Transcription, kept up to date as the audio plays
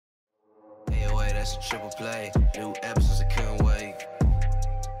that's a triple play. New episodes, I couldn't wait.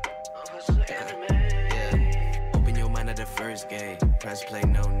 Yeah, open your mind at the first gate. Press play,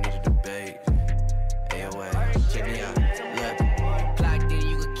 no need to debate. AOA, check me out. Look, clocked in,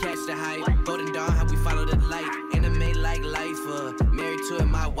 you can catch the hype. Golden Dawn, how we follow the light. Anime like life, married to it,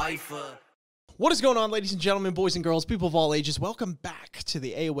 my wife. What is going on, ladies and gentlemen, boys and girls, people of all ages? Welcome back to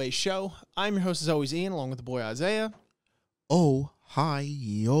the AOA show. I'm your host, as always, Ian, along with the boy Isaiah. Oh, hi,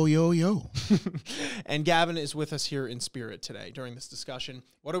 yo, yo, yo. And Gavin is with us here in spirit today during this discussion.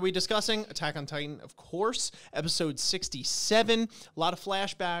 What are we discussing? Attack on Titan, of course. Episode 67. A lot of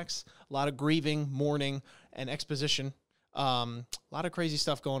flashbacks, a lot of grieving, mourning, and exposition. A lot of crazy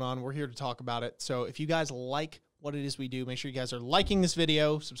stuff going on. We're here to talk about it. So if you guys like what it is we do, make sure you guys are liking this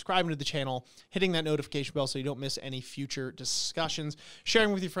video, subscribing to the channel, hitting that notification bell so you don't miss any future discussions,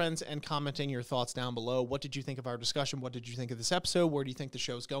 sharing with your friends, and commenting your thoughts down below. What did you think of our discussion? What did you think of this episode? Where do you think the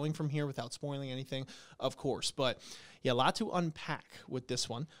show's going from here without spoiling anything? Of course. But yeah, a lot to unpack with this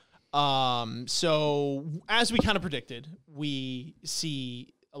one. So as we kind of predicted, we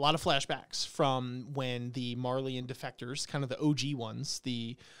see a lot of flashbacks from when the Marleyan defectors, kind of the OG ones,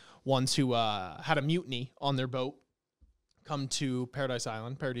 the ones who had a mutiny on their boat, come to Paradise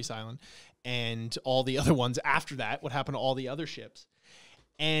Island, and all the other ones after that, what happened to all the other ships.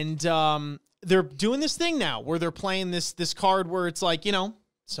 And they're doing this thing now where they're playing this card where it's like, you know,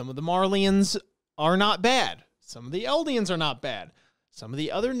 some of the Marleyans are not bad. Some of the Eldians are not bad. Some of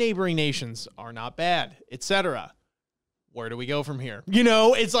the other neighboring nations are not bad, etc. Where do we go from here? You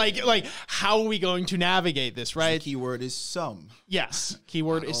know, it's like how are we going to navigate this, right? The keyword is some. Yes,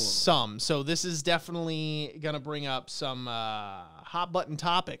 keyword is some. So this is definitely going to bring up some hot button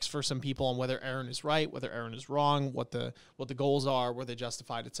topics for some people on whether Eren is right, whether Eren is wrong, what the goals are, were they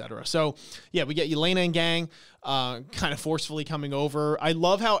justified, etc. So yeah, we get Yelena and gang kind of forcefully coming over. I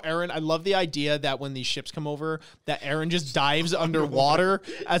love how I love the idea that when these ships come over, that Eren just dives underwater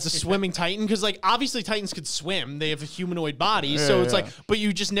as a swimming Titan, because like obviously Titans could swim. They have a humanoid body, so it's like, but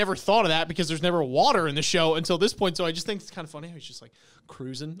you just never thought of that because there's never water in the show until this point. So I just think it's kind of funny how he's just like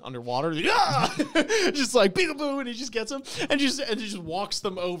cruising underwater, just like peekaboo, and he just gets them and just walks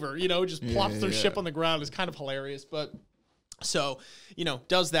them over, you know, just plops their ship on the ground. It's kind of hilarious. But so, you know,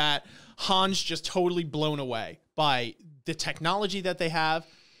 does that. Han's just totally blown away by the technology that they have.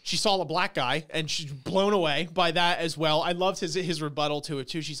 She saw a black guy, and she's blown away by that as well. I loved his rebuttal to it,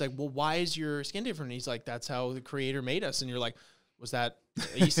 too. She's like, well, why is your skin different? And he's like, that's how the creator made us. And you're like, was that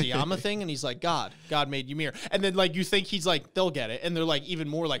a Isayama thing? And he's like, God made Ymir. And then, like, you think he's like, they'll get it. And they're like, even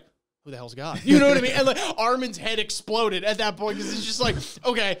more like, who the hell's God? You know what I mean? And like Armin's head exploded at that point because it's just like,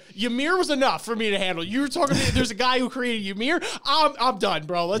 okay, Ymir was enough for me to handle. You were talking to me, there's a guy who created Ymir. I'm done,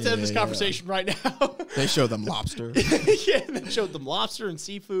 bro. Let's end this conversation right now. They showed them lobster. Yeah, they showed them lobster and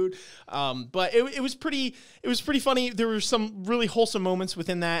seafood. But it was pretty funny. There were some really wholesome moments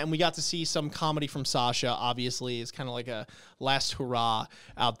within that, and we got to see some comedy from Sasha. Obviously, it's kind of like a last hurrah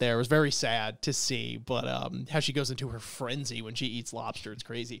out there. It was very sad to see, but how she goes into her frenzy when she eats lobster, it's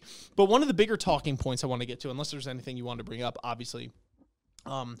crazy. But one of the bigger talking points I want to get to, unless there's anything you wanted to bring up, obviously,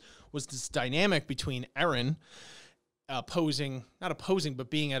 was this dynamic between Eren not opposing, but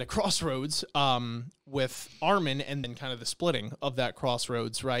being at a crossroads with Armin, and then kind of the splitting of that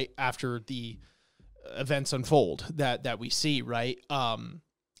crossroads, right, after the events unfold that we see, right?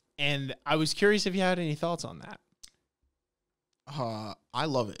 And I was curious if you had any thoughts on that. I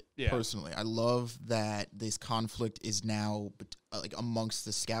love it, personally. I love that this conflict is now like amongst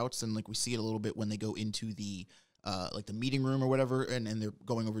the scouts, and like we see it a little bit when they go into the like the meeting room or whatever, and they're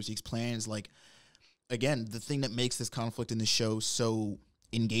going over Zeke's plans. Like, again, the thing that makes this conflict in the show so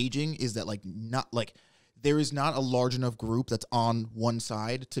engaging is that there is not a large enough group that's on one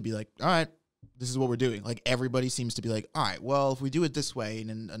side to be like, all right, this is what we're doing. Like, everybody seems to be like, all right, well, if we do it this way, and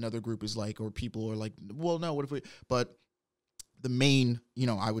then another group is like, or people are like, well, no, what if we, but the main,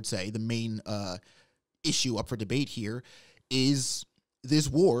 I would say the main issue up for debate here is this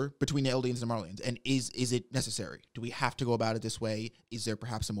war between the Eldians and the Marleyans, and is it necessary? Do we have to go about it this way? Is there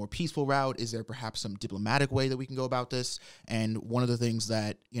perhaps a more peaceful route? Is there perhaps some diplomatic way that we can go about this? And one of the things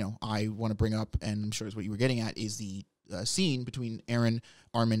that, I want to bring up, and I'm sure is what you were getting at, is the scene between Eren,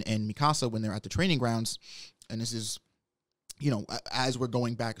 Armin, and Mikasa when they're at the training grounds. And this is, as we're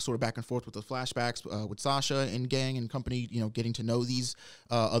going back and forth with the flashbacks with Sasha and gang and company, getting to know these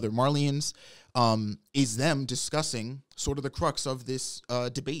other Marleyans, is them discussing sort of the crux of this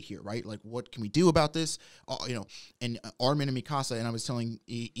debate here, right? Like, what can we do about this? And Armin and Mikasa, and I was telling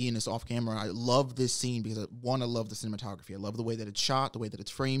Ian this off camera, I love this scene because, one, I love the cinematography. I love the way that it's shot, the way that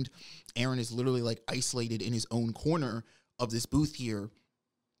it's framed. Eren is literally like isolated in his own corner of this booth here,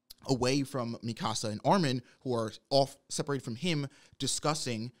 away from Mikasa and Armin, who are off separated from him,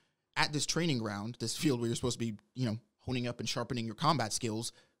 discussing at this training ground, this field where you're supposed to be, honing up and sharpening your combat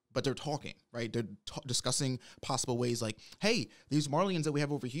skills, but they're talking, right? They're discussing possible ways like, hey, these Marleyans that we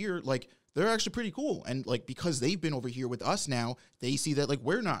have over here, like, they're actually pretty cool. And, like, because they've been over here with us now, they see that, like,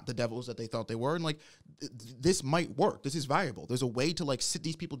 we're not the devils that they thought they were. And, like, this might work. This is viable. There's a way to, like, sit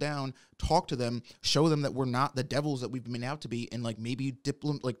these people down, talk to them, show them that we're not the devils that we've been out to be, and, like, maybe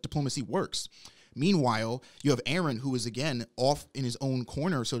diplomacy works. Meanwhile, you have Eren, who is, again, off in his own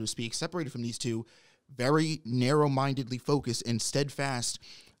corner, so to speak, separated from these two, very narrow-mindedly focused and steadfast,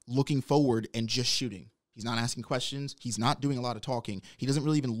 looking forward and just shooting. He's not asking questions. He's not doing a lot of talking. He doesn't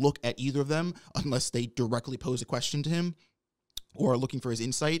really even look at either of them unless they directly pose a question to him or are looking for his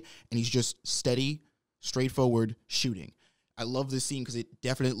insight, and he's just steady, straightforward shooting. I love this scene because it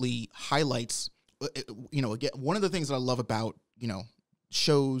definitely highlights, again, one of the things that I love about,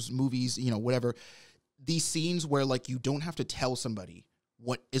 shows, movies, whatever, these scenes where, like, you don't have to tell somebody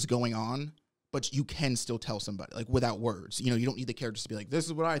what is going on, but you can still tell somebody, like, without words. You don't need the characters to be like, this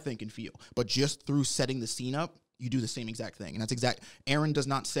is what I think and feel. But just through setting the scene up, you do the same exact thing. And that's Eren does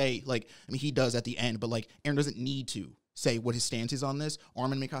not say, like, I mean, he does at the end, but, like, Eren doesn't need to say what his stance is on this.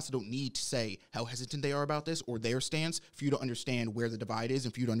 Armin and Mikasa don't need to say how hesitant they are about this or their stance for you to understand where the divide is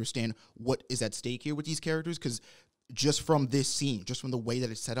and for you to understand what is at stake here with these characters. Because just from this scene, just from the way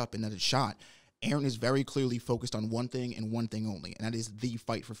that it's set up and that it's shot, Eren is very clearly focused on one thing and one thing only, and that is the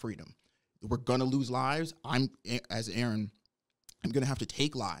fight for freedom. We're going to lose lives. As Eren, I'm going to have to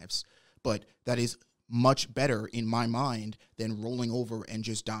take lives, but that is much better in my mind than rolling over and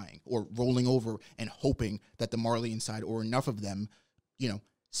just dying, or rolling over and hoping that the Marleyan side, or enough of them,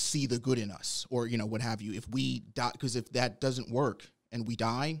 see the good in us, or, what have you. If we die, because if that doesn't work and we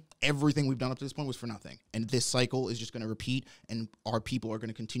die, everything we've done up to this point was for nothing. And this cycle is just going to repeat, and our people are going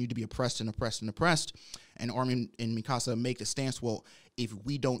to continue to be oppressed and oppressed and oppressed. And Armin and Mikasa make the stance, well, if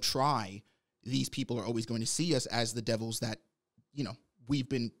we don't try, these people are always going to see us as the devils that, we've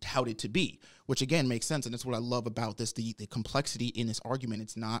been touted to be, which again makes sense. And that's what I love about this, the complexity in this argument.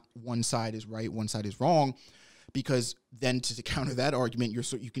 It's not one side is right, one side is wrong, because then to counter that argument,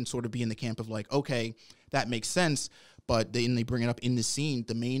 you can sort of be in the camp of like, okay, that makes sense. But then they bring it up in this scene.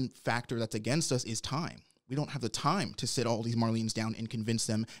 The main factor that's against us is time. We don't have the time to sit all these Marleyans down and convince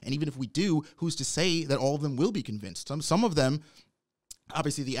them. And even if we do, who's to say that all of them will be convinced? Some of them,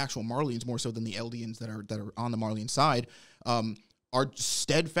 obviously the actual Marleyans more so than the Eldians that are on the Marleyan side, are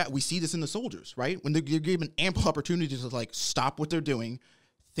steadfast. We see this in the soldiers, right? When they're given ample opportunity to like stop what they're doing,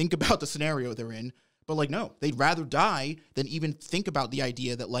 think about the scenario they're in, but like, no, they'd rather die than even think about the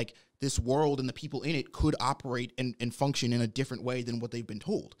idea that like this world and the people in it could operate and function in a different way than what they've been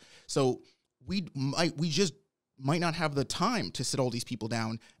told. So we just might not have the time to sit all these people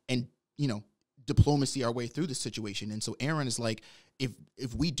down and, diplomacy our way through this situation. And so Eren is like,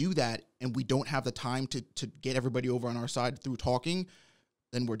 if we do that and we don't have the time to get everybody over on our side through talking,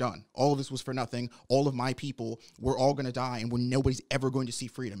 then we're done. All of this was for nothing. All of my people, we're all going to die, and nobody's ever going to see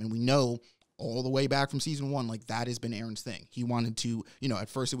freedom. And we know all the way back from season 1, like that has been Eren's thing. He wanted to, at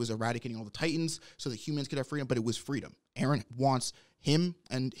first it was eradicating all the Titans so that humans could have freedom, but it was freedom. Eren wants him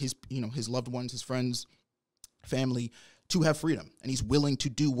and his, his loved ones, his friends, family, to have freedom, and he's willing to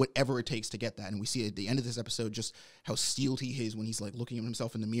do whatever it takes to get that. And we see at the end of this episode just how steeled he is when he's like looking at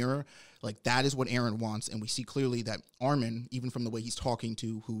himself in the mirror. Like that is what Eren wants, and we see clearly that Armin, even from the way he's talking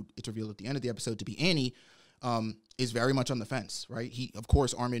to who it's revealed at the end of the episode to be Annie, is very much on the fence, right? Of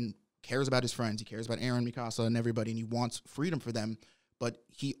course, Armin cares about his friends, he cares about Eren, Mikasa, and everybody, and he wants freedom for them, but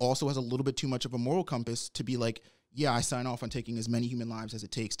he also has a little bit too much of a moral compass to be like, yeah, I sign off on taking as many human lives as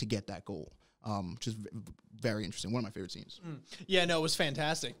it takes to get that goal. Which is very interesting. One of my favorite scenes. Yeah, no, it was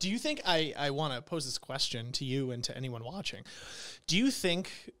fantastic. Do you think, I want to pose this question to you and to anyone watching, do you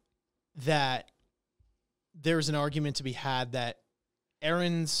think that there's an argument to be had that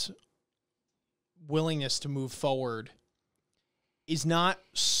Eren's willingness to move forward is not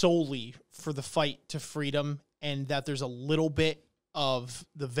solely for the fight to freedom, and that there's a little bit of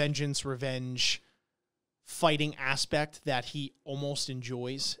the vengeance, revenge, fighting aspect that he almost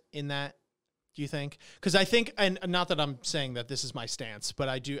enjoys in that? Do you think? Because I think, and not that I'm saying that this is my stance, but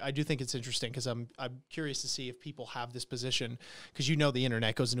I do think it's interesting because I'm curious to see if people have this position, because the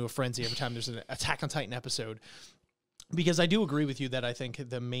internet goes into a frenzy every time there's an Attack on Titan episode. Because I do agree with you that I think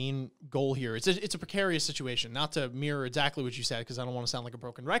the main goal here, it's a precarious situation, not to mirror exactly what you said, because I don't want to sound like a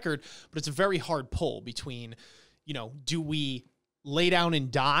broken record, but it's a very hard pull between, do we lay down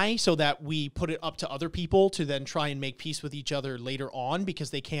and die so that we put it up to other people to then try and make peace with each other later on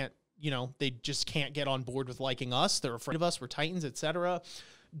because they can't, they just can't get on board with liking us. They're afraid of us. We're Titans, etc.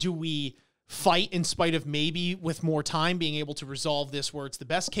 Do we fight in spite of maybe with more time being able to resolve this where it's the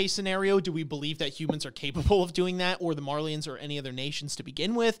best case scenario? Do we believe that humans are capable of doing that, or the Marleyans or any other nations to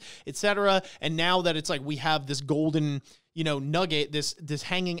begin with, etc.? And now that it's like we have this golden, nugget, this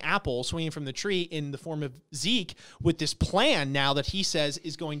hanging apple swinging from the tree in the form of Zeke with this plan now that he says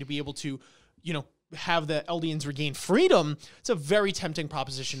is going to be able to, have the Eldians regain freedom, it's a very tempting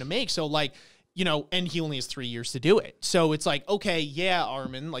proposition to make. So like, and he only has 3 years to do it. So it's like, okay, yeah,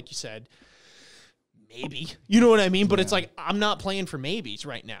 Armin, like you said, maybe, you know what I mean? But it's like, I'm not playing for maybes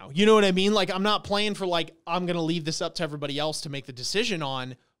right now. You know what I mean? Like, I'm not playing for like, I'm going to leave this up to everybody else to make the decision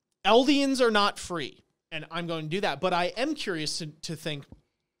on. Eldians are not free, and I'm going to do that. But I am curious to think,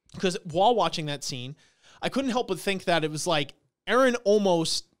 because while watching that scene, I couldn't help but think that it was like Eren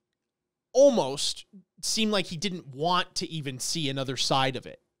almost seemed like he didn't want to even see another side of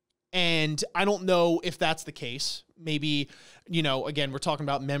it. And I don't know if that's the case. Maybe, again, we're talking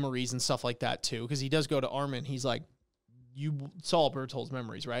about memories and stuff like that too, because he does go to Armin. He's like, you saw Berthold's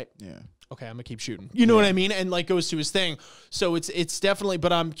memories, right? Yeah. Okay, I'm gonna keep shooting. You know what I mean? And like goes to his thing. So it's definitely,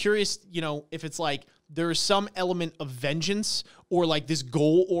 but I'm curious, if it's like there's some element of vengeance or like this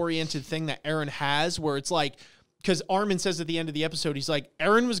goal-oriented thing that Eren has where it's like, because Armin says at the end of the episode, he's like,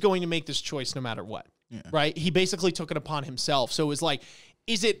 Eren was going to make this choice no matter what, right? He basically took it upon himself. So it was like,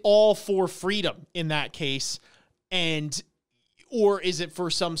 is it all for freedom in that case? Or is it for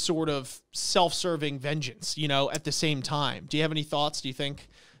some sort of self-serving vengeance, at the same time? Do you have any thoughts? Do you think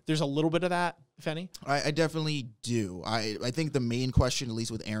there's a little bit of that, if any? I definitely do. I think the main question, at least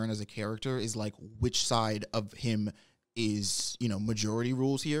with Eren as a character, is like which side of him is, majority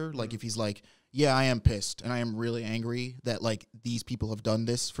rules here. Like if he's like, yeah, I am pissed and I am really angry that like these people have done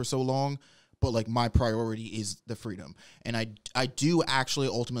this for so long, but like my priority is the freedom. And I do actually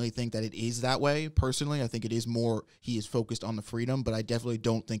ultimately think that it is that way. Personally, I think it is more he is focused on the freedom, but I definitely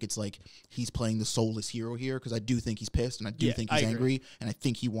don't think it's like he's playing the soulless hero here, because I do think he's pissed and I do think he's angry and I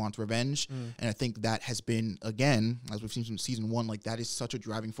think he wants revenge. And I think that has been, again, as we've seen from season 1, like that is such a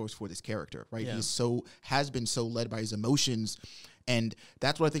driving force for this character, right? He has been so led by his emotions. And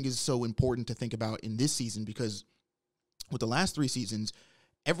that's what I think is so important to think about in this season, because with the last 3 seasons,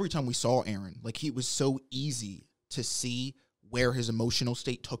 every time we saw Eren, like it was so easy to see where his emotional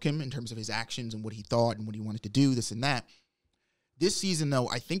state took him in terms of his actions and what he thought and what he wanted to do, this and that. This season, though,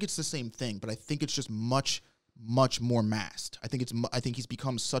 I think it's the same thing, but I think it's just much, much more masked. I think he's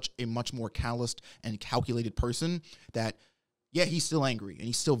become such a much more calloused and calculated person that, yeah, he's still angry and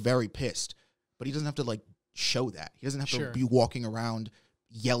he's still very pissed, but he doesn't have to like show that. He doesn't have to be walking around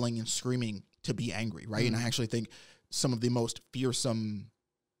yelling and screaming to be angry, right? And I actually think some of the most fearsome,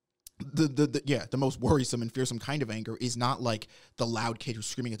 the most worrisome and fearsome kind of anger is not like the loud kid who's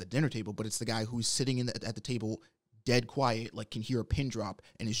screaming at the dinner table, but it's the guy who's sitting at the table dead quiet, like can hear a pin drop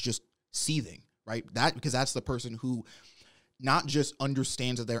and is just seething, right? Because that's the person who not just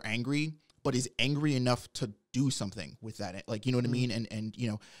understands that they're angry, but is angry enough to do something with that. Like, you know what I mean? And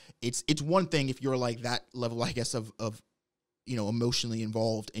it's one thing if you're like that level, I guess, of emotionally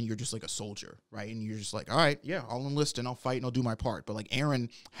involved and you're just like a soldier, right? And you're just like, all right, yeah, I'll enlist and I'll fight and I'll do my part. But like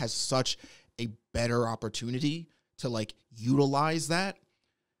Eren has such a better opportunity to like utilize that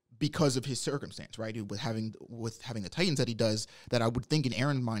because of his circumstance, right? With having the Titans that he does, that I would think in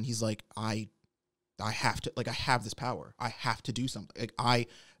Eren's mind, he's like, I have to, like, I have this power. I have to do something. Like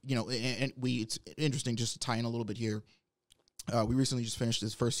it's interesting just to tie in a little bit here. We recently just finished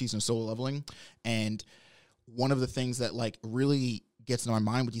this first season of Solo Leveling, and one of the things that like really gets in my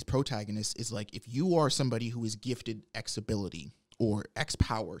mind with these protagonists is like, if you are somebody who is gifted X ability or X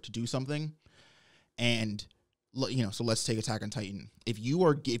power to do something, and so let's take Attack on Titan. If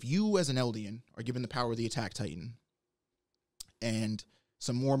you as an Eldian are given the power of the Attack Titan, and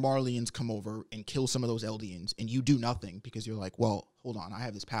some more Marleyans come over and kill some of those Eldians, and you do nothing because you're like, well, hold on, I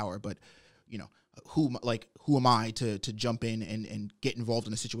have this power, but who am I to jump in and get involved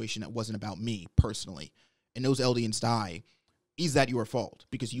in a situation that wasn't about me personally? And those Eldians die, is that your fault?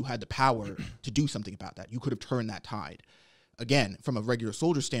 Because you had the power to do something about that. You could have turned that tide. Again, from a regular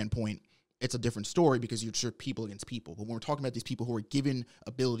soldier standpoint, it's a different story because you're sure people against people. But when we're talking about these people who are given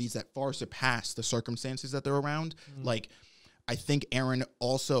abilities that far surpass the circumstances that they're around, like, I think Eren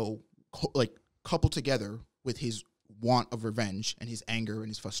also, like, coupled together with his want of revenge and his anger and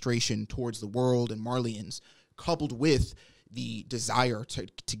his frustration towards the world and Marleyans, coupled with the desire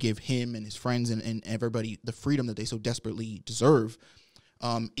to give him and his friends and everybody the freedom that they so desperately deserve,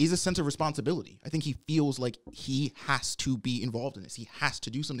 is a sense of responsibility. I think he feels like he has to be involved in this. He has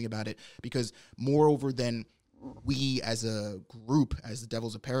to do something about it, because moreover than we as a group, as the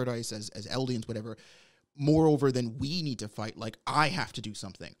Devils of Paradise, as Eldians, whatever, moreover than we need to fight, like, I have to do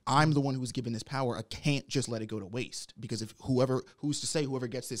something. I'm the one who's given this power. I can't just let it go to waste, because if whoever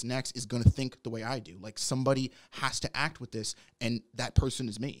gets this next is going to think the way I do. Like, somebody has to act with this, and that person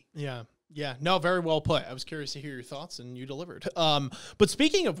is me. Yeah. Yeah, no, very well put. I was curious to hear your thoughts, and you delivered. But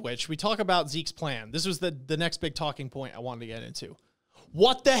speaking of which, we talk about Zeke's plan. This was the next big talking point I wanted to get into.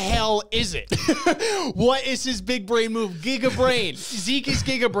 What the hell is it? What is his big brain move? Giga Brain. Zeke is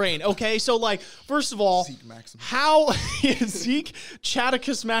Giga Brain. Okay, so like, first of all, Zeke Maximus. how Zeke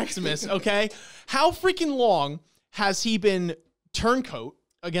Chaticus Maximus, okay? How freaking long has he been turncoat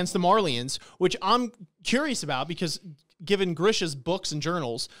against the Marlians, which I'm curious about because given Grisha's books and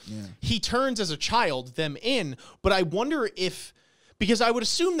journals, he turns as a child them in, but I wonder if, because I would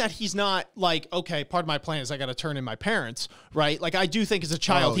assume that he's not like, okay, part of my plan is I got to turn in my parents, right? Like, I do think as a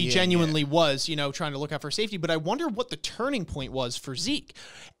child, he genuinely was, you know, trying to look out for safety, but I wonder what the turning point was for Zeke.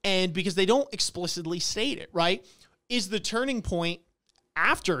 And because they don't explicitly state it, right? Is the turning point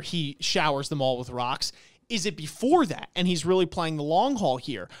after he showers them all with rocks? Is it before that? And he's really playing the long haul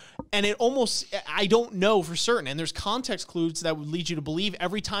here. And it almost, I don't know for certain. And there's context clues that would lead you to believe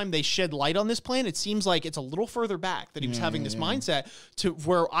every time they shed light on this plan, it seems like it's a little further back that he was having this mindset to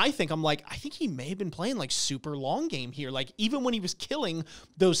where I think he may have been playing like super long game here. Like, even when he was killing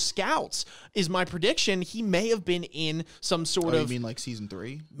those scouts, is my prediction, he may have been in some sort of. You mean like season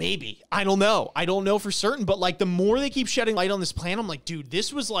 3? Maybe. I don't know. I don't know for certain. But like, the more they keep shedding light on this plan, I'm like, dude,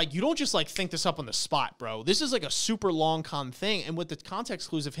 this was like, you don't just like think this up on the spot, bro. This is like a super long con thing. And with the context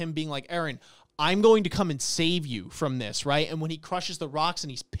clues of him being like, Eren, I'm going to come and save you from this, right? And when he crushes the rocks and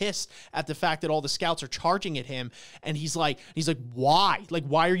he's pissed at the fact that all the scouts are charging at him, and he's like, why? Like,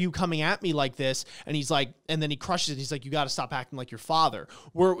 why are you coming at me like this? And he's like, and then he crushes it. He's like, you got to stop acting like your father.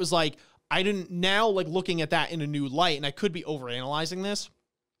 Where it was like, I didn't, now like looking at that in a new light, and I could be overanalyzing this,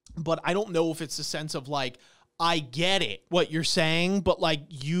 but I don't know if it's a sense of like, I get it, what you're saying, but like,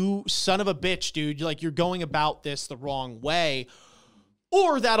 you son of a bitch, dude, you're going about this the wrong way.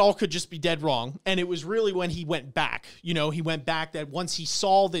 Or that all could just be dead wrong. And it was really when he went back, he went back that once he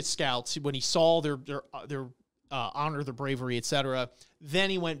saw the scouts, when he saw their honor, their bravery, etc., then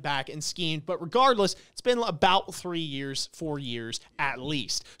he went back and schemed. But regardless, it's been about 4 years at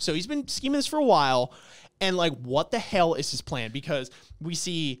least. So he's been scheming this for a while. And like, what the hell is his plan? Because we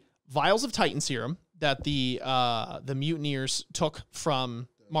see vials of Titan serum that the mutineers took from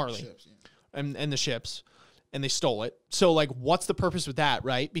Marley and the ships, and they stole it. So like, what's the purpose with that,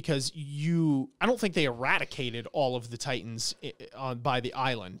 right? Because I don't think they eradicated all of the Titans by the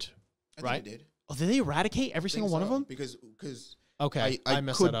island, right? I think they did. Oh, did they eradicate every single one of them? Because okay, I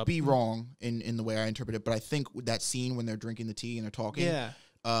messed could that up. be wrong in the way I interpret it, but I think with that scene when they're drinking the tea and they're talking,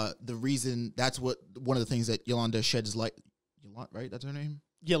 the reason, that's one of the things that Yolanda sheds light, right? That's her name?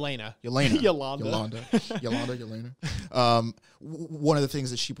 Yelena. Yolanda. One of the things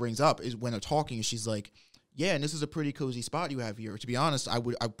that she brings up is when they're talking, she's like, yeah, and this is a pretty cozy spot you have here. To be honest, I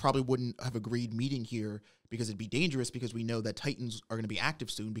probably wouldn't have agreed meeting here because it'd be dangerous, because we know that Titans are going to be active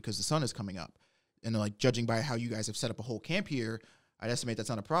soon because the sun is coming up. And they're like, judging by how you guys have set up a whole camp here, I'd estimate that's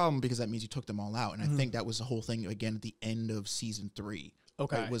not a problem because that means you took them all out. And I think that was the whole thing, again, at the end of season 3.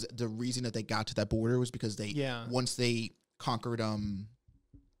 Okay. It was the reason that they got to that border was because once they conquered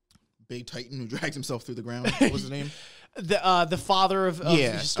Big Titan, who drags himself through the ground. What was his name? The father of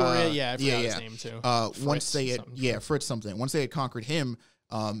Historia. I forgot his name too. Fritz something. Once they had conquered him,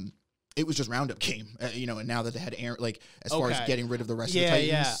 it was just Roundup game, and now that they had Eren, like, as far as getting rid of the rest of the Titans.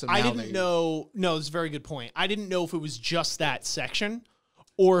 Yeah. So I didn't know. No, it's a very good point. I didn't know if it was just that section,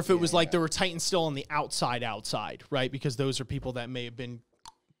 or if it was like there were Titans still on the outside, right? Because those are people that may have been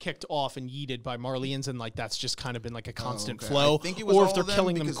kicked off and yeeted by Marlians, and like that's just kind of been like a constant flow. I think it was or all if they're of them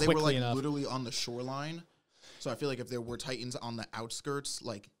killing them because quickly they were like enough. literally on the shoreline. So I feel like if there were Titans on the outskirts,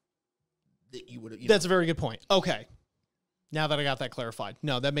 like, that you would. That's a very good point. Okay, now that I got that clarified,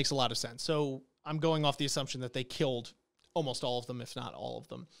 no, that makes a lot of sense. So I'm going off the assumption that they killed almost all of them, if not all of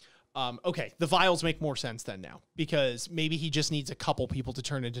them. Okay, the vials make more sense then now, because maybe he just needs a couple people to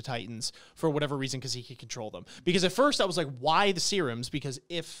turn into Titans for whatever reason, because he can control them. Because at first I was like, why the serums? Because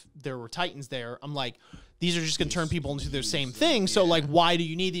if there were Titans there, I'm like, these are just going to turn people into the same thing. So like, why do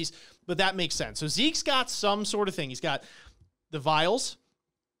you need these? But that makes sense. So Zeke's got some sort of thing. He's got the vials.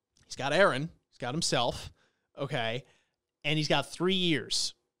 He's got Eren. He's got himself. Okay. And he's got 3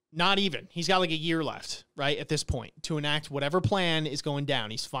 years. Not even. He's got like a year left, right, at this point, to enact whatever plan is going down.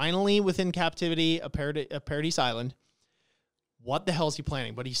 He's finally within captivity of Paradise Island. What the hell is he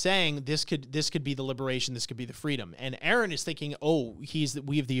planning? But he's saying this could be the liberation, this could be the freedom. And Eren is thinking, oh,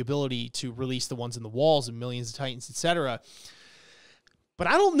 we have the ability to release the ones in the walls and millions of Titans, etc. But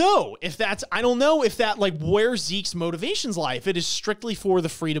I don't know if that like where Zeke's motivations lie. If it is strictly for the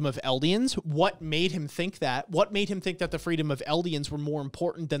freedom of Eldians, what made him think that? What made him think that the freedom of Eldians were more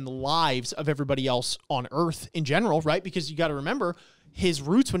important than the lives of everybody else on Earth in general, right? Because you got to remember his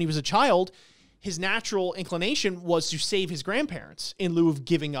roots when he was a child, his natural inclination was to save his grandparents in lieu of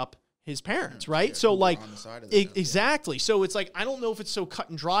giving up his parents, right? Yeah, so like exactly. So it's like, I don't know if it's so cut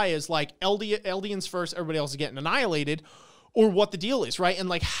and dry as like Eldians first, everybody else is getting annihilated, or what the deal is, right? And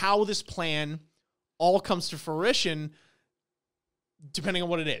like how this plan all comes to fruition, depending on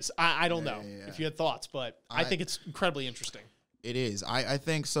what it is. I don't know if you had thoughts, but I think it's incredibly interesting. It is. I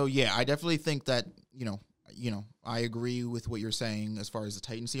think so. Yeah, I definitely think that, I agree with what you're saying as far as the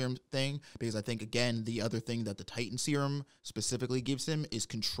Titan Serum thing, because I think, again, the other thing that the Titan Serum specifically gives him is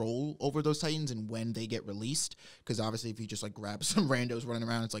control over those Titans and when they get released. Because obviously, if he just like grabs some randos running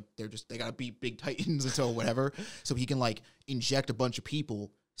around, it's like they gotta beat big Titans until whatever. So he can like inject a bunch of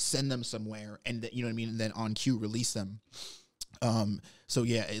people, send them somewhere, and you know what I mean, and then on cue release them. So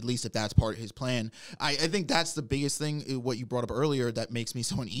yeah, at least if that's part of his plan, I think that's the biggest thing. What you brought up earlier that makes me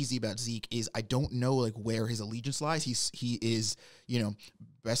so uneasy about Zeke is I don't know like where his allegiance lies. He is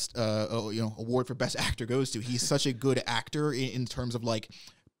best award for best actor goes to. He's such a good actor in terms of like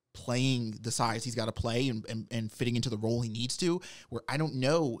playing the sides he's got to play and fitting into the role he needs to. Where I don't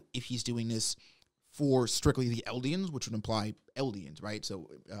know if he's doing this for strictly the Eldians, which would imply Eldians, right? So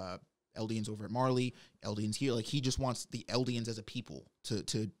Eldians over at Marley, Eldians here. Like, he just wants the Eldians as a people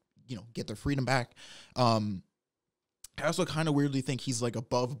to get their freedom back. I also kind of weirdly think he's like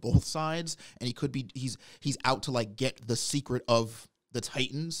above both sides, and he could be he's out to like get the secret of the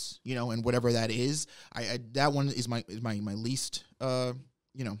Titans, and whatever that is. I that one is my least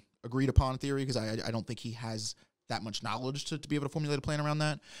agreed upon theory, because I don't think he has that much knowledge to be able to formulate a plan around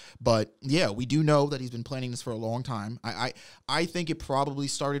that. But yeah, we do know that he's been planning this for a long time. I think it probably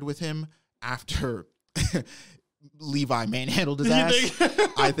started with him after Levi manhandled his ass.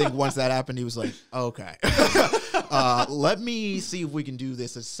 I think once that happened, he was like, okay, let me see if we can do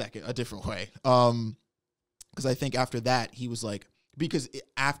this a different way. Because I think after that, he was like, because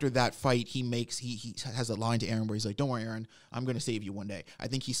after that fight, he has a line to Eren where he's like, don't worry, Eren, I'm going to save you one day. I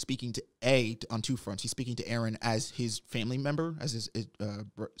think he's speaking to on two fronts. He's speaking to Eren as his family member, as his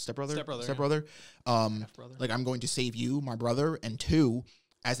stepbrother. Yeah. Like, I'm going to save you, my brother. And two,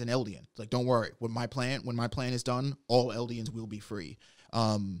 as an Eldian. Like, don't worry. When my plan is done, all Eldians will be free.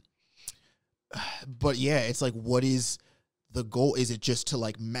 But yeah, it's like, what is the goal? Is it just to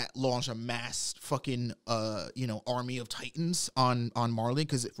like launch a mass fucking army of Titans on Marley?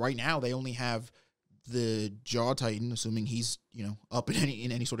 Because right now they only have the Jaw Titan, assuming he's up in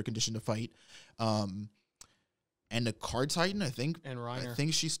any sort of condition to fight, and the Card Titan, I think, and Reiner. I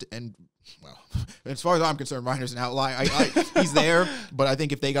think well, as far as I'm concerned, Reiner's an outlier. He's there, but I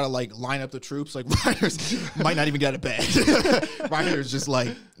think if they gotta like line up the troops, like Reiner's might not even get out of bed. Reiner's just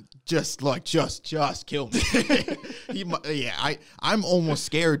kill me. I'm almost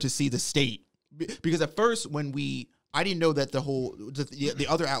scared to see the state, because at first I didn't know that the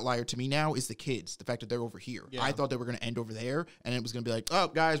other outlier to me now is the kids. The fact that they're over here. Yeah. I thought they were going to end over there, and it was going to be like, oh,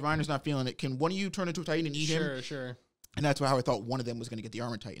 guys, Reiner's not feeling it. Can one of you turn into a Titan and eat him? Sure. And that's how I thought one of them was going to get the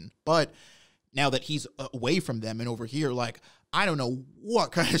Armored Titan. But now that he's away from them and over here, like, I don't know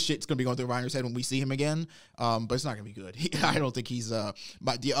what kind of shit's going to be going through Reiner's head when we see him again, but it's not going to be good. I don't think he's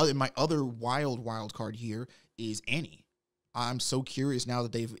my other wild card here is Annie. I'm so curious now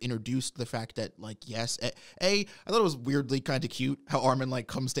that they've introduced the fact that, like, yes, I thought it was weirdly kind of cute how Armin, like,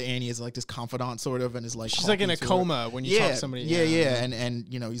 comes to Annie as, like, this confidant, sort of, and is, like, she's, like, in a coma when you talk to somebody. Yeah. And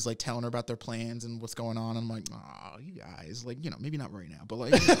he's, like, telling her about their plans and what's going on. I'm like, oh, you guys, like, maybe not right now, but,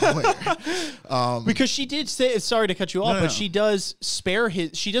 like, later. Because she did say, sorry to cut you off, but she does spare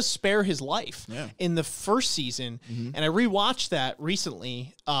his life in the first season. Mm-hmm. And I rewatched that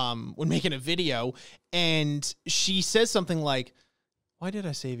recently when making a video, and she says something like, why did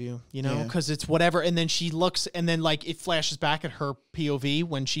I save you? Because it's whatever. And then she looks, and then like it flashes back at her POV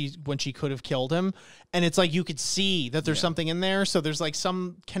when she could have killed him. And it's like you could see that there's something in there. So there's like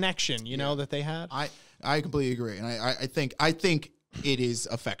some connection, that they had. I completely agree. And I think it is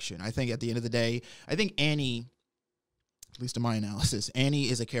affection. I think at the end of the day, I think Annie, at least in my analysis, Annie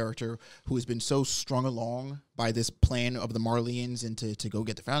is a character who has been so strung along by this plan of the Marleyans and to go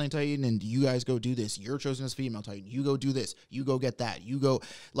get the Founding Titan, and you guys go do this. You're chosen as female Titan. You go do this. You go get that. You go,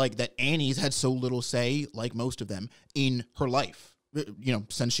 like, that Annie's had so little say, like most of them, in her life.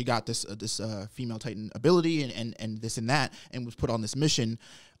 Since she got this female Titan ability and this and that, and was put on this mission.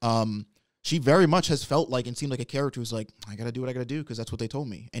 she very much has felt like and seemed like a character who's like, I got to do what I got to do because that's what they told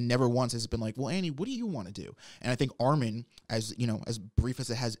me. And never once has it been like, well, Annie, what do you want to do? And I think Armin, as you know, as brief as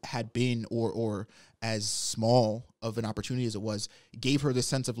it had been or as small of an opportunity as it was, gave her this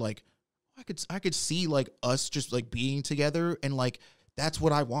sense of like, I could see like us just like being together and like, that's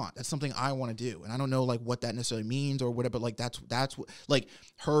what I want. That's something I want to do. And I don't know like what that necessarily means or whatever, but like that's what, like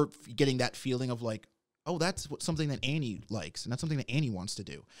her getting that feeling of like, oh, that's something that Annie likes and that's something that Annie wants to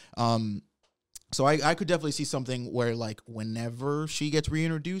do. So I could definitely see something where like whenever she gets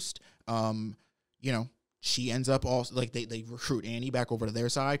reintroduced, you know, she ends up also like they recruit Annie back over to their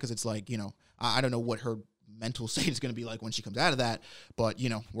side because it's like, you know, I don't know what her mental state is going to be like when she comes out of that, but you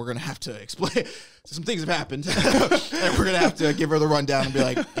know, we're going to have to explain. Some things have happened and we're going to have to give her the rundown and be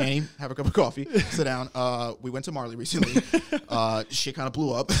like, Annie, have a cup of coffee, sit down. We went to Marley recently. Shit kind of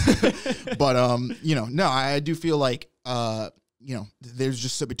blew up, but you know, no, I do feel like you know, there's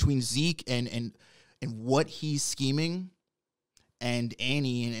just so between Zeke and what he's scheming and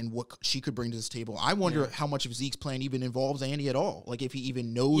Annie and what she could bring to this table. I wonder how much of Zeke's plan even involves Annie at all. Like if he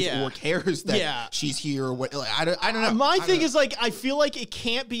even knows or cares that she's here or what. Like, I don't know. My thing is like, I feel like it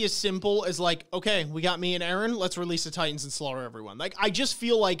can't be as simple as like, okay, we got me and Eren, let's release the Titans and slaughter everyone. Like, I just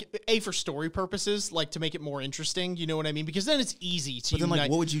feel like, for story purposes, like to make it more interesting, you know what I mean? Because then it's easy to But then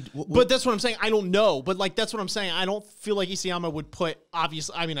like, what would you... But that's what I'm saying. I don't know. But like, that's what I'm saying. I don't feel like Isayama would put,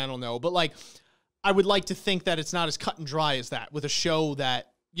 obviously, I mean, I don't know. But like, I would like to think that it's not as cut and dry as that with a show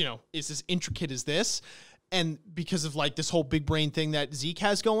that, you know, is as intricate as this. And because of like this whole big brain thing that Zeke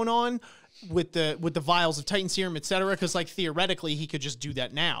has going on with the vials of Titan serum, et cetera. Cause like theoretically he could just do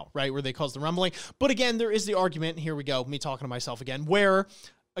that now, right? Where they cause the rumbling. But again, there is the argument, and here we go, me talking to myself again, where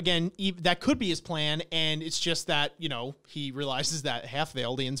again, that could be his plan, and it's just that, you know, he realizes that half the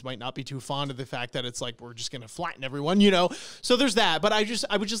Eldians might not be too fond of the fact that it's like, we're just going to flatten everyone, you know? So there's that, but I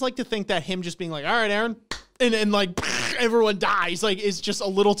would just like to think that him just being like, all right, Eren, and like, everyone dies, like, is just a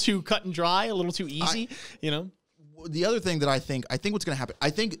little too cut and dry, a little too easy, you know? The other thing that I think what's going to happen,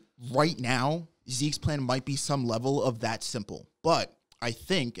 I think right now, Zeke's plan might be some level of that simple, but I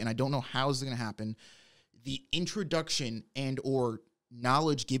think, and I don't know how this is going to happen, the introduction and or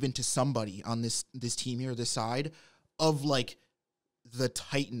knowledge given to somebody on this team here, this side of like the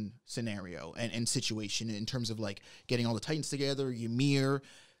Titan scenario and situation in terms of like getting all the Titans together, Ymir,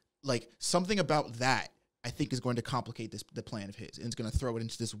 like something about that I think is going to complicate the plan of his, and it's going to throw it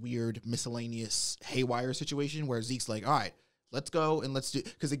into this weird miscellaneous haywire situation where Zeke's like, all right, let's go and let's do,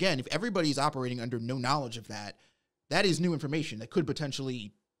 because again, if everybody's operating under no knowledge of that, that is new information that could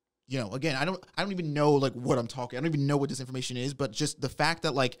potentially, you know, again, I don't even know like what I'm talking. I don't even know what this information is, but just the fact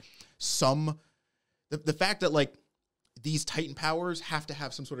that like the fact that like these Titan powers have to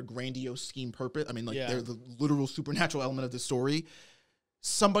have some sort of grandiose scheme purpose. I mean, like they're the literal supernatural element of the story.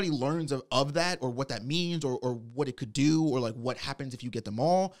 Somebody learns of that or what that means or what it could do or like what happens if you get them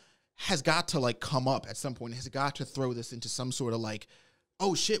all has got to like come up at some point. It has got to throw this into some sort of like,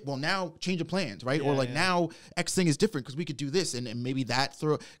 oh shit, well now change of plans, right? Or like now X thing is different because we could do this and maybe that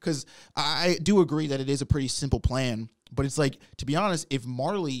because I do agree that it is a pretty simple plan, but it's like, to be honest, if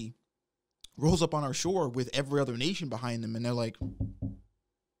Marley rolls up on our shore with every other nation behind them and they're like,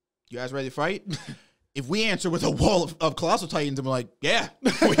 you guys ready to fight? If we answer with a wall of colossal Titans and we're like, yeah,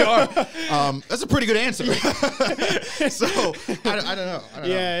 we are, that's a pretty good answer. So, I don't know.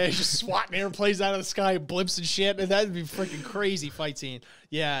 Yeah, just swatting airplanes out of the sky, blips and shit. And that'd be a freaking crazy fight scene.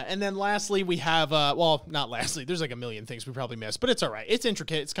 Yeah, and then lastly, we have, well, not lastly, there's like a million things we probably missed, but it's all right. It's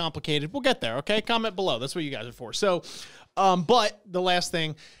intricate. It's complicated. We'll get there, okay? Comment below. That's what you guys are for. So, but the last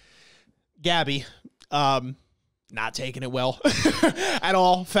thing, Gabby, not taking it well at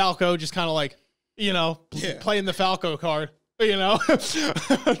all. Falco just kind of like, you know, playing the Falco card, you know,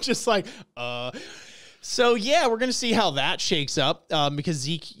 just like, so yeah, we're going to see how that shakes up, because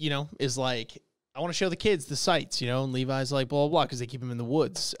Zeke, you know, is like, I want to show the kids the sights, you know, and Levi's like, blah, blah, blah, because they keep him in the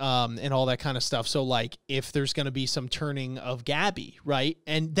woods, and all that kind of stuff. So like, if there's going to be some turning of Gabby, right?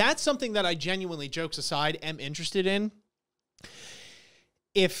 And that's something that I genuinely, jokes aside, am interested in.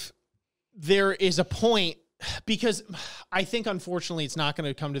 If there is a point, because I think, unfortunately, it's not going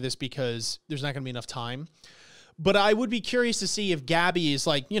to come to this because there's not going to be enough time. But I would be curious to see if Gabby is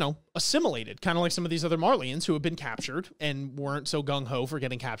like, you know, assimilated, kind of like some of these other Marleyans who have been captured and weren't so gung-ho for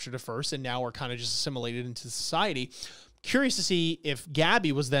getting captured at first and now are kind of just assimilated into society. Curious to see if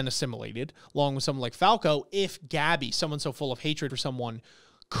Gabby was then assimilated, along with someone like Falco, if Gabby, someone so full of hatred for someone,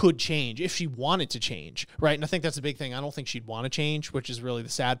 could change, if she wanted to change, right? And I think that's a big thing. I don't think she'd want to change, which is really the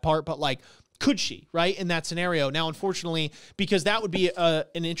sad part, but like, could she, right, in that scenario? Now, unfortunately, because that would be an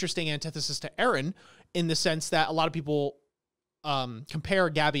interesting antithesis to Eren, in the sense that a lot of people compare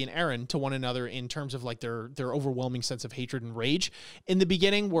Gabby and Aaron to one another in terms of like their overwhelming sense of hatred and rage in the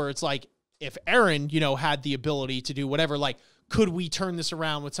beginning, where it's like, if Aaron, you know, had the ability to do whatever, like, could we turn this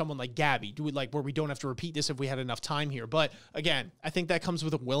around with someone like Gabby? Do we like where we don't have to repeat this if we had enough time here? But again, I think that comes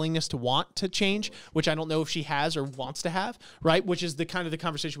with a willingness to want to change, which I don't know if she has or wants to have, right? Which is the kind of the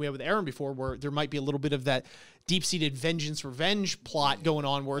conversation we had with Aaron before, where there might be a little bit of that deep-seated vengeance revenge plot going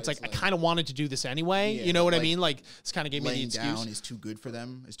on, where it's like I kind of wanted to do this anyway. You know what I mean? Like, this kind of gave me the excuse. Down is too good for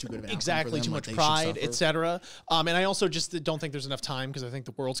them. It's too good of an exactly outcome for them. Too much pride, etc. And I also just don't think there's enough time, because I think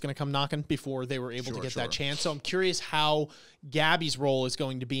the world's going to come knocking before they were able to get that chance. So I'm curious how Gabby's role is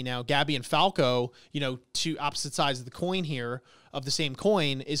going to be now. Gabby and Falco, you know, two opposite sides of the coin here, of the same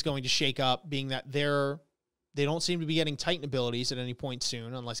coin, is going to shake up, being that they don't seem to be getting Titan abilities at any point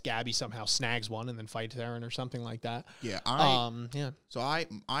soon, unless Gabby somehow snags one and then fights Aaron or something like that. Yeah. So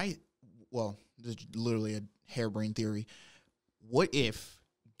well, this is literally a harebrained theory. What if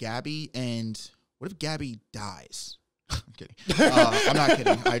Gabby dies? I'm kidding. I'm not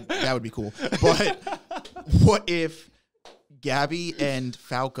kidding. That would be cool. But what if Gabby and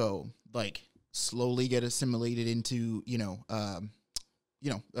Falco like slowly get assimilated into,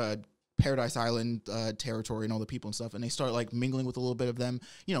 Paradise Island territory and all the people and stuff, and they start like mingling with a little bit of them,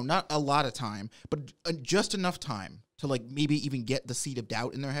 you know, not a lot of time, but just enough time to like maybe even get the seed of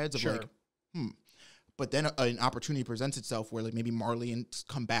doubt in their heads of like, But then an opportunity presents itself where like maybe Marley and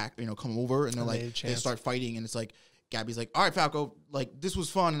come back, you know, come over, and they're like, they start fighting, and it's like, Gabby's like, all right, Falco, like, this was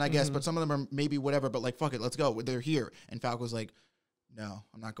fun, and I guess, but some of them are maybe whatever, but like, fuck it, let's go. They're here. And Falco's like, no,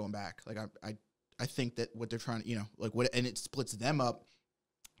 I'm not going back. Like, I think that what they're trying to, you know, like, what, and it splits them up.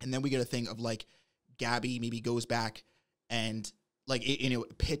 And then we get a thing of like, Gabby maybe goes back and like,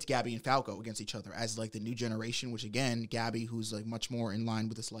 pits Gabby and Falco against each other as like the new generation, which again, Gabby, who's like much more in line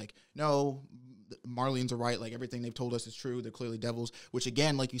with this, like, no, Marlene's are right. Like, everything they've told us is true. They're clearly devils, which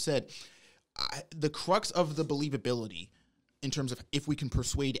again, like you said, the crux of the believability in terms of if we can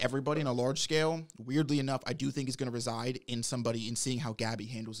persuade everybody on a large scale, weirdly enough, I do think is going to reside in somebody in seeing how Gabby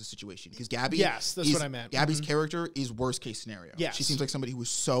handles the situation. Because Gabby, yes, that's what I meant. Gabby's character is worst case scenario. Yes. She seems like somebody who is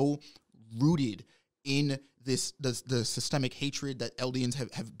so rooted in the systemic hatred that Eldians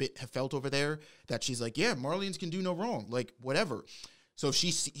have felt over there that she's like, yeah, Marleans can do no wrong, like whatever. So if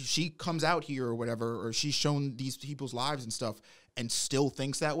she comes out here or whatever, or she's shown these people's lives and stuff, and still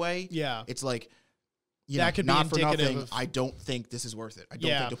thinks that way, yeah, it's like, that could not be indicative for nothing. I don't think this is worth it. I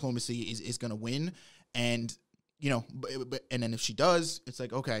don't think diplomacy is going to win, and and then if she does, it's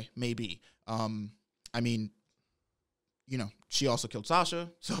like, okay, maybe. I mean, she also killed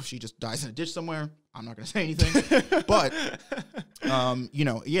Sasha, so if she just dies in a ditch somewhere, I'm not going to say anything. But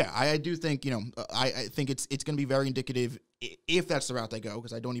I do think I think it's going to be very indicative if that's the route they go,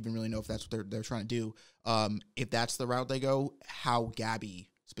 because I don't even really know if that's what they're trying to do. If that's the route they go, how Gabby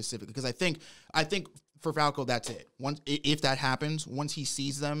specifically, because I think for Falco, that's it. If that happens, once he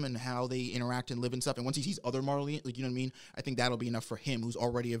sees them and how they interact and live and stuff, and once he sees other Marley, like, you know what I mean? I think that'll be enough for him, who's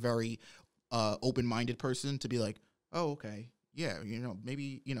already a very open-minded person, to be like, oh, okay, yeah,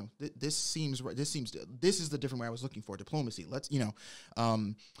 maybe, this seems right. This is the different way I was looking for diplomacy. Let's,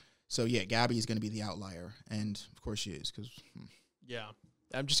 so yeah, Gabby is going to be the outlier, and of course she is, because yeah.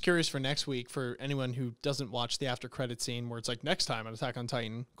 I'm just curious for next week, for anyone who doesn't watch the after credit scene where it's like, next time on Attack on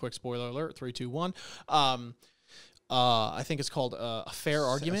Titan, quick spoiler alert, 3, 2, 1. I think it's called a fair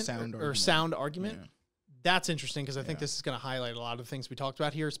argument, sound argument. Yeah. That's interesting, because I think this is going to highlight a lot of the things we talked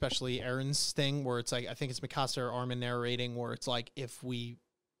about here, especially Aaron's thing, where it's like, I think it's Mikasa or Armin narrating, where it's like, if we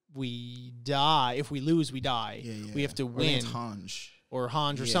die, if we lose, we die. Yeah. We have to win. Or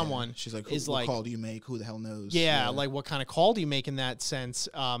Hanj or someone. She's like, what call do you make? Who the hell knows? Yeah, like, what kind of call do you make in that sense?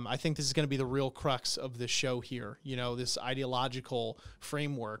 I think this is going to be the real crux of the show here. This ideological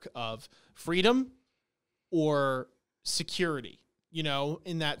framework of freedom or security,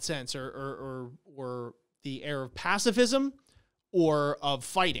 in that sense, or the air of pacifism or of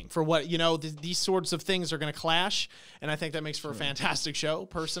fighting for what, these sorts of things are going to clash. And I think that makes for a fantastic show,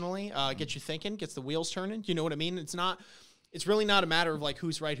 personally. Gets you thinking, gets the wheels turning. You know what I mean? It's really not a matter of like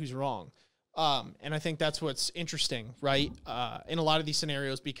who's right, who's wrong. And I think that's what's interesting, right? In a lot of these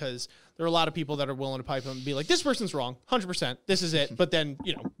scenarios, because there are a lot of people that are willing to pipe them and be like, this person's wrong, 100%, this is it. But then,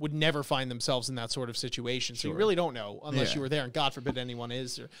 would never find themselves in that sort of situation. So you really don't know unless you were there, and God forbid anyone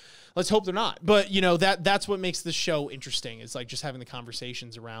is, or let's hope they're not. But, that's what makes this show interesting. It's like just having the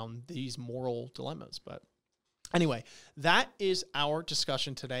conversations around these moral dilemmas. But anyway, that is our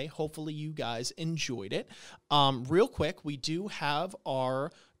discussion today. Hopefully you guys enjoyed it. Real quick, we do have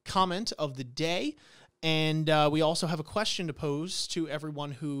our comment of the day, and we also have a question to pose to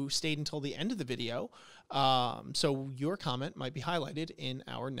everyone who stayed until the end of the video. So your comment might be highlighted in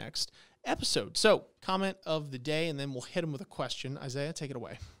our next episode. So comment of the day, and then we'll hit them with a question. Isaiah, take it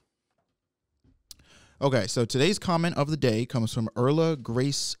away. Okay, so today's comment of the day comes from Erla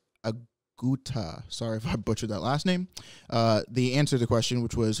Grace Aguta. Sorry if I butchered that last name. The answer to the question,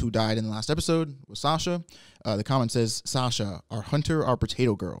 which was who died in the last episode, was Sasha. The comment says, Sasha, our hunter, our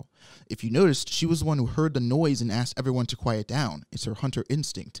potato girl. If you noticed, she was the one who heard the noise and asked everyone to quiet down. It's her hunter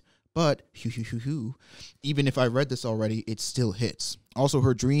instinct. But, even if I read this already, it still hits. Also,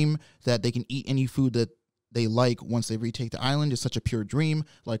 her dream that they can eat any food that they like once they retake the island is such a pure dream,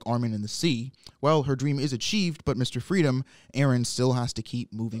 like Armin in the sea. Well, her dream is achieved, but Mr. Freedom, Eren, still has to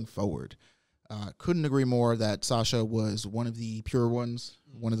keep moving forward. Couldn't agree more that Sasha was one of the pure ones.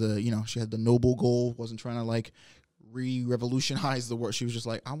 One of the, she had the noble goal, wasn't trying to, like, re-revolutionize the world. She was just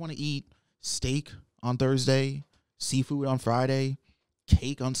like, I want to eat steak on Thursday, seafood on Friday,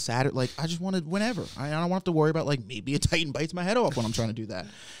 cake on Saturday. Like, I just wanted whenever. I don't want to worry about, like, maybe a Titan bites my head off when I'm trying to do that.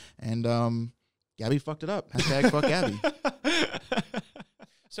 And, Gabby fucked it up. Hashtag fuck Gabby.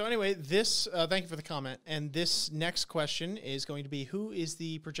 So anyway, thank you for the comment. And this next question is going to be, who is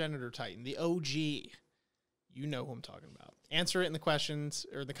the progenitor Titan, the OG? You know who I'm talking about. Answer it in the questions,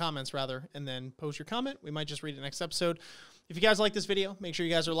 or the comments rather, and then post your comment. We might just read it next episode. If you guys like this video, make sure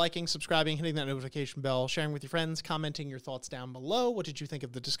you guys are liking, subscribing, hitting that notification bell, sharing with your friends, commenting your thoughts down below. What did you think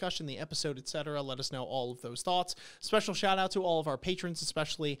of the discussion, the episode, etc.? Let us know all of those thoughts. Special shout out to all of our patrons,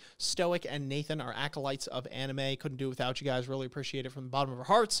 especially Stoic and Nathan, our acolytes of anime. Couldn't do it without you guys. Really appreciate it from the bottom of our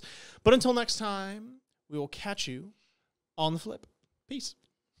hearts. But until next time, we will catch you on the flip. Peace.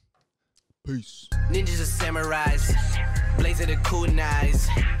 Peace. Ninjas and samurais, blaze of the kunais.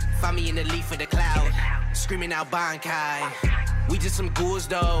 Find me in the leaf of the cloud, screaming out Bankai. We just some ghouls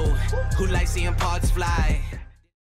though, who like seeing parts fly.